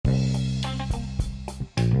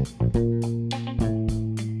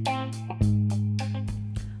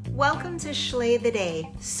Welcome to Schley the Day.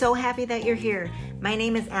 So happy that you're here. My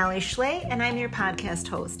name is Alli Schley, and I'm your podcast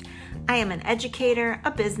host. I am an educator,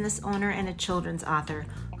 a business owner, and a children's author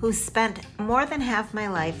who spent more than half my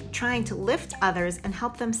life trying to lift others and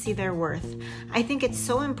help them see their worth. I think it's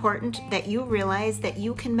so important that you realize that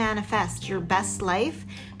you can manifest your best life,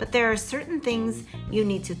 but there are certain things you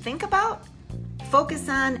need to think about, focus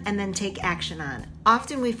on, and then take action on.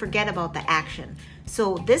 Often we forget about the action.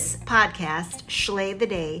 So this podcast, Schley the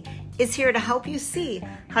Day, is here to help you see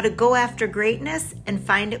how to go after greatness and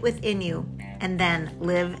find it within you, and then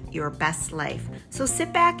live your best life. So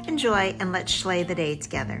sit back, enjoy, and let's Schley the Day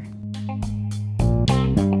together.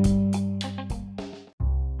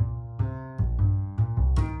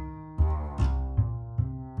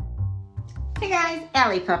 Hey guys,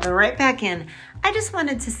 Alli popping right back in. I just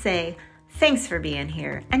wanted to say thanks for being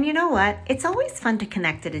here. And you know what? It's always fun to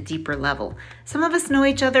connect at a deeper level. Some of us know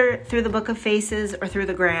each other through the Book of Faces or through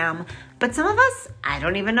the gram, but some of us, I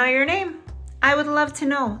don't even know your name. I would love to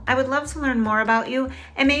know. I would love to learn more about you,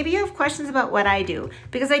 and maybe you have questions about what I do,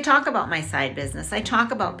 because I talk about my side business. I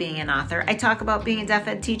talk about being an author. I talk about being a deaf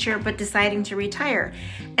ed teacher, but deciding to retire.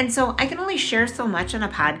 And so I can only share so much on a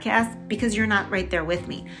podcast because you're not right there with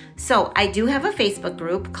me. So I do have a Facebook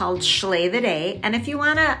group called Schley the Day, and if you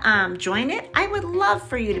want to join it, I would love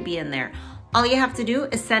for you to be in there. All you have to do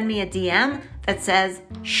is send me a DM that says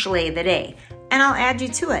Schley the Day, and I'll add you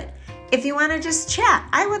to it. If you want to just chat,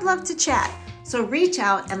 I would love to chat. So reach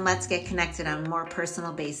out and let's get connected on a more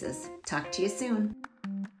personal basis. Talk to you soon.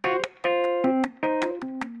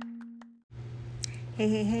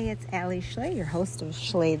 Hey, it's Alli Schley, your host of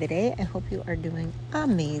Schley the Day. I hope you are doing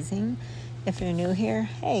amazing. If you're new here,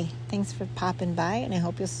 hey, thanks for popping by, and I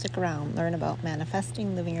hope you'll stick around, learn about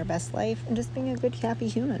manifesting, living your best life, and just being a good, happy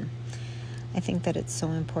human. I think that it's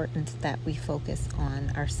so important that we focus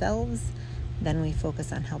on ourselves, then we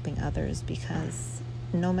focus on helping others, because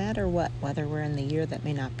no matter what, whether we're in the year that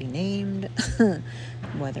may not be named,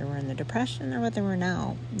 whether we're in the Depression or whether we're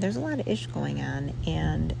now, there's a lot of ish going on.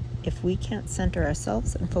 And if we can't center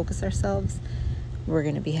ourselves and focus ourselves, we're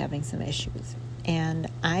going to be having some issues.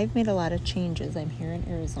 And I've made a lot of changes. I'm here in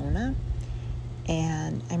Arizona,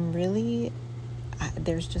 and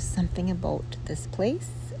there's just something about this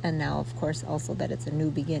place. And now, of course, also that it's a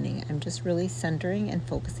new beginning. I'm just really centering and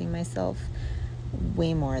focusing myself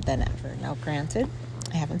way more than ever. Now, granted,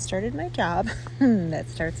 I haven't started my job. That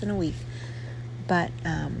starts in a week. But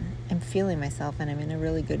I'm feeling myself, and I'm in a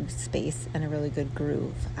really good space and a really good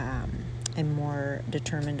groove. I'm more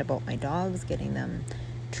determined about my dogs, getting them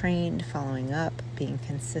trained, following up, being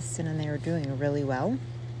consistent, and they are doing really well.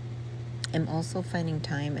 I'm also finding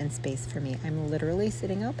time and space for me. I'm literally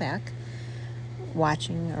sitting out back,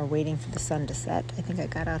 watching or waiting for the sun to set. I think I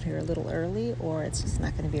got out here a little early, or it's just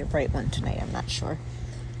not going to be a bright one tonight. I'm not sure.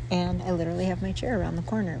 And I literally have my chair around the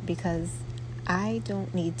corner because I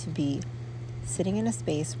don't need to be sitting in a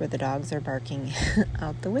space where the dogs are barking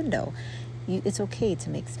out the window. It's okay to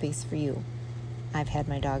make space for you. I've had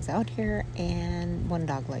my dogs out here, and one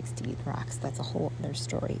dog likes to eat rocks. That's a whole other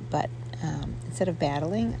story. But instead of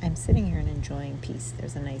battling, I'm sitting here and enjoying peace.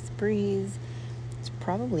 There's a nice breeze. It's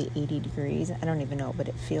probably 80 degrees. I don't even know, but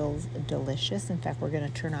it feels delicious. In fact, we're going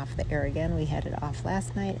to turn off the air again. We had it off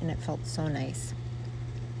last night, and it felt so nice.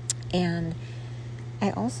 And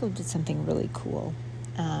I also did something really cool.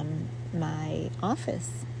 My office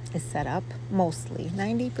is set up mostly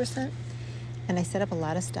 90%, and I set up a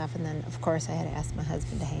lot of stuff. And then, of course, I had to ask my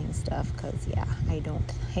husband to hang stuff because, I don't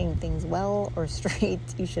hang things well or straight.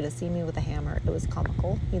 You should have seen me with a hammer. It was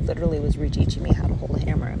comical. He literally was teaching me how to hold a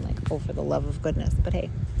hammer. I'm like, oh, for the love of goodness. But hey,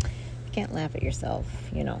 you can't laugh at yourself.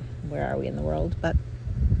 Where are we in the world? But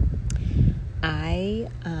I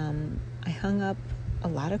hung up a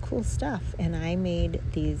lot of cool stuff, and I made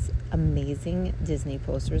these amazing Disney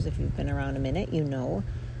posters. If you've been around a minute,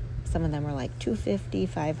 some of them were like $250,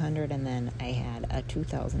 $500, and then I had a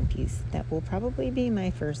 2,000 piece that will probably be my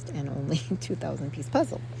first and only 2,000 piece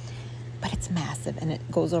puzzle. But it's massive, and it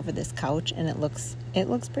goes over this couch, and it looks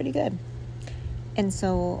pretty good. And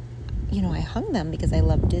so, I hung them because I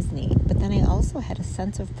love Disney, but then I also had a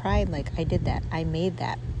sense of pride, like I did that, I made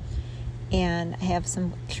that. And I have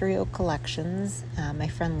some curio collections. My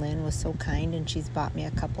friend Lynn was so kind, and she's bought me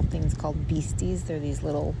a couple things called beasties. They're these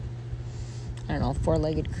little,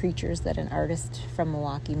 four-legged creatures that an artist from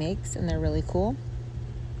Milwaukee makes, and they're really cool.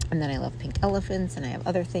 And then I love pink elephants, and I have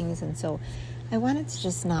other things. And so I wanted to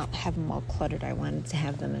just not have them all cluttered. I wanted to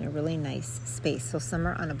have them in a really nice space. So some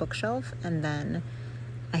are on a bookshelf, and then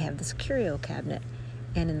I have this curio cabinet.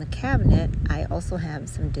 And in the cabinet, I also have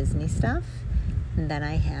some Disney stuff. And then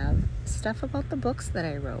I have stuff about the books that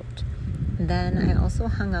I wrote. Then I also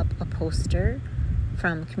hung up a poster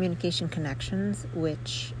from Communication Connections,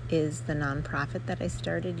 which is the nonprofit that I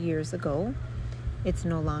started years ago. It's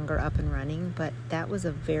no longer up and running, but that was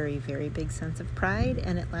a very, very big sense of pride,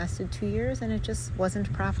 and it lasted 2 years, and it just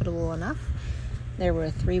wasn't profitable enough. There were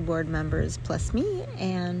 3 board members plus me,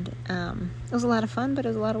 and it was a lot of fun, but it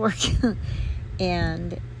was a lot of work.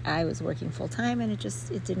 And I was working full time, and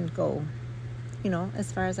it didn't go,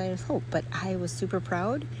 as far as I was hoped. But I was super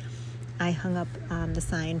proud. I hung up the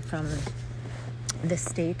sign from the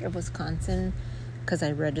state of Wisconsin because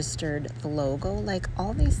I registered the logo, like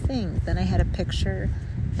all these things. Then I had a picture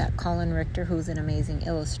that Colin Richter, who's an amazing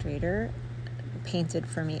illustrator, painted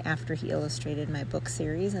for me after he illustrated my book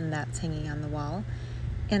series, and that's hanging on the wall.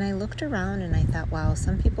 And I looked around and I thought, wow,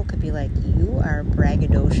 some people could be like, you are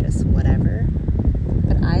braggadocious, whatever.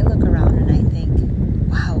 But I look around and I think,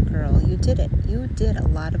 wow, girl, you did it. You did a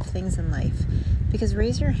lot of things in life. Because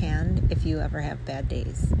raise your hand if you ever have bad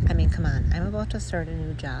days. I mean, come on. I'm about to start a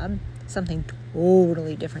new job, something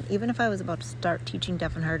totally different. Even if I was about to start teaching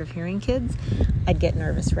deaf and hard of hearing kids, I'd get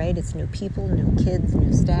nervous, right? It's new people, new kids,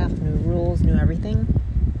 new staff, new rules, new everything.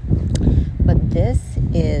 But this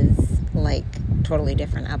is like totally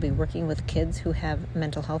different. I'll be working with kids who have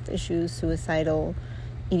mental health issues, suicidal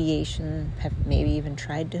ideation, have maybe even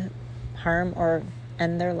tried to harm or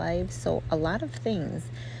end their lives. So a lot of things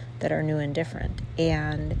that are new and different.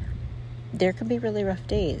 And there could be really rough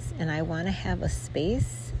days. And I want to have a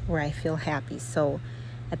space where I feel happy. So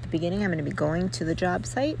at the beginning, I'm going to be going to the job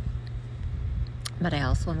site, but I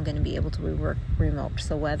also am going to be able to work remote.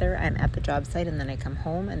 So whether I'm at the job site and then I come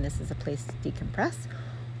home and this is a place to decompress,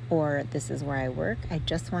 or this is where I work, I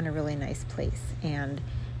just want a really nice place. And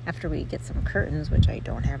after we get some curtains, which I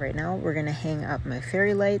don't have right now, we're going to hang up my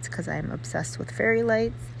fairy lights because I'm obsessed with fairy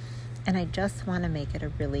lights. And I just want to make it a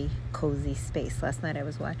really cozy space. Last night I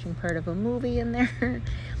was watching part of a movie in there.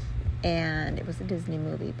 And it was a Disney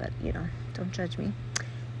movie, but, don't judge me.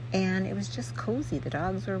 And it was just cozy. The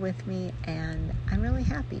dogs were with me, and I'm really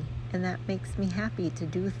happy. And that makes me happy to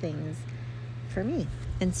do things for me.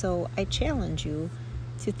 And so I challenge you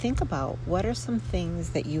to think about what are some things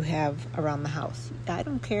that you have around the house. I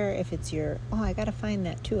don't care if it's I got to find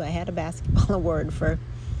that too. I had a basketball award for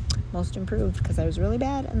most improved because I was really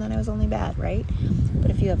bad and then I was only bad, right?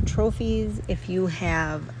 But if you have trophies, if you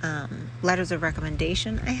have letters of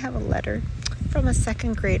recommendation, I have a letter from a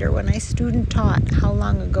 2nd grader when I student taught. How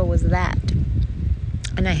long ago was that?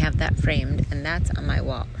 And I have that framed, and that's on my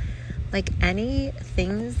wall. Like any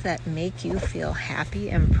things that make you feel happy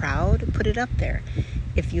and proud, put it up there.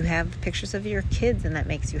 If you have pictures of your kids and that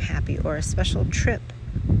makes you happy, or a special trip,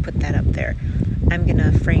 put that up there. I'm going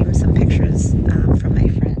to frame some pictures from my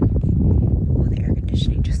friends. Oh, the air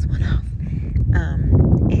conditioning just went off.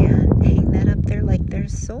 And hang that up there. Like,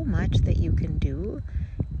 there's so much that you can do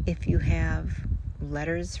if you have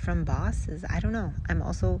letters from bosses. I don't know. I'm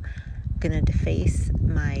also going to deface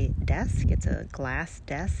my desk. It's a glass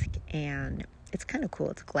desk, and it's kind of cool.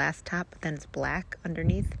 It's a glass top, but then it's black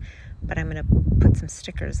underneath. But I'm going to put some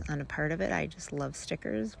stickers on a part of it. I just love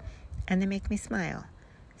stickers, and they make me smile.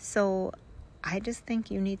 So I just think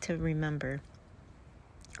you need to remember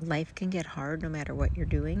life can get hard no matter what you're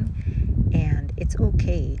doing, and it's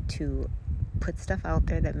okay to put stuff out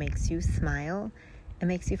there that makes you smile and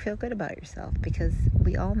makes you feel good about yourself, because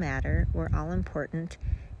we all matter, we're all important,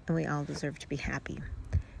 and we all deserve to be happy.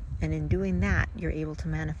 And in doing that, you're able to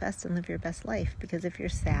manifest and live your best life, because if you're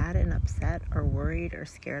sad and upset or worried or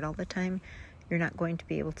scared all the time, you're not going to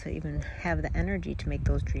be able to even have the energy to make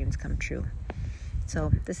those dreams come true.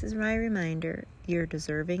 So this is my reminder. You're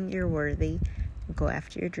deserving, you're worthy. Go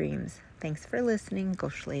after your dreams. Thanks for listening. Go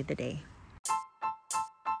Schley the day.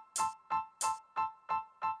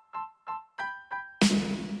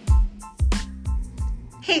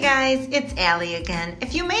 Hey guys, it's Alli again.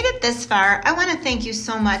 If you made it this far, I want to thank you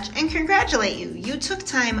so much and congratulate you. You took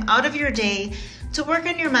time out of your day to work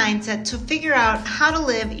on your mindset, to figure out how to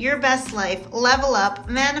live your best life, level up,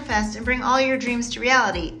 manifest, and bring all your dreams to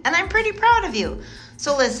reality. And I'm pretty proud of you.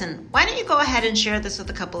 So listen, why don't you go ahead and share this with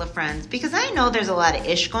a couple of friends? Because I know there's a lot of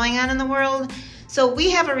ish going on in the world. So we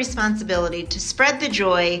have a responsibility to spread the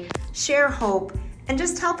joy, share hope, and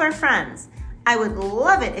just help our friends. I would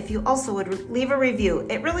love it if you also would leave a review.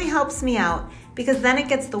 It really helps me out, because then it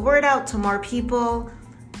gets the word out to more people.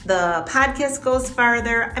 The podcast goes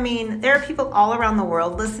farther. I mean, there are people all around the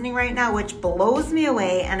world listening right now, which blows me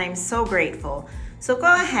away, and I'm so grateful. So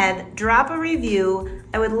go ahead, drop a review.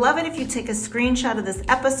 I would love it if you take a screenshot of this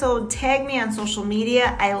episode, tag me on social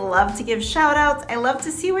media. I love to give shout outs. I love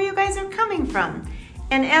to see where you guys are coming from.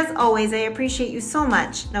 And as always, I appreciate you so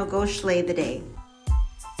much. Now go Schley the day.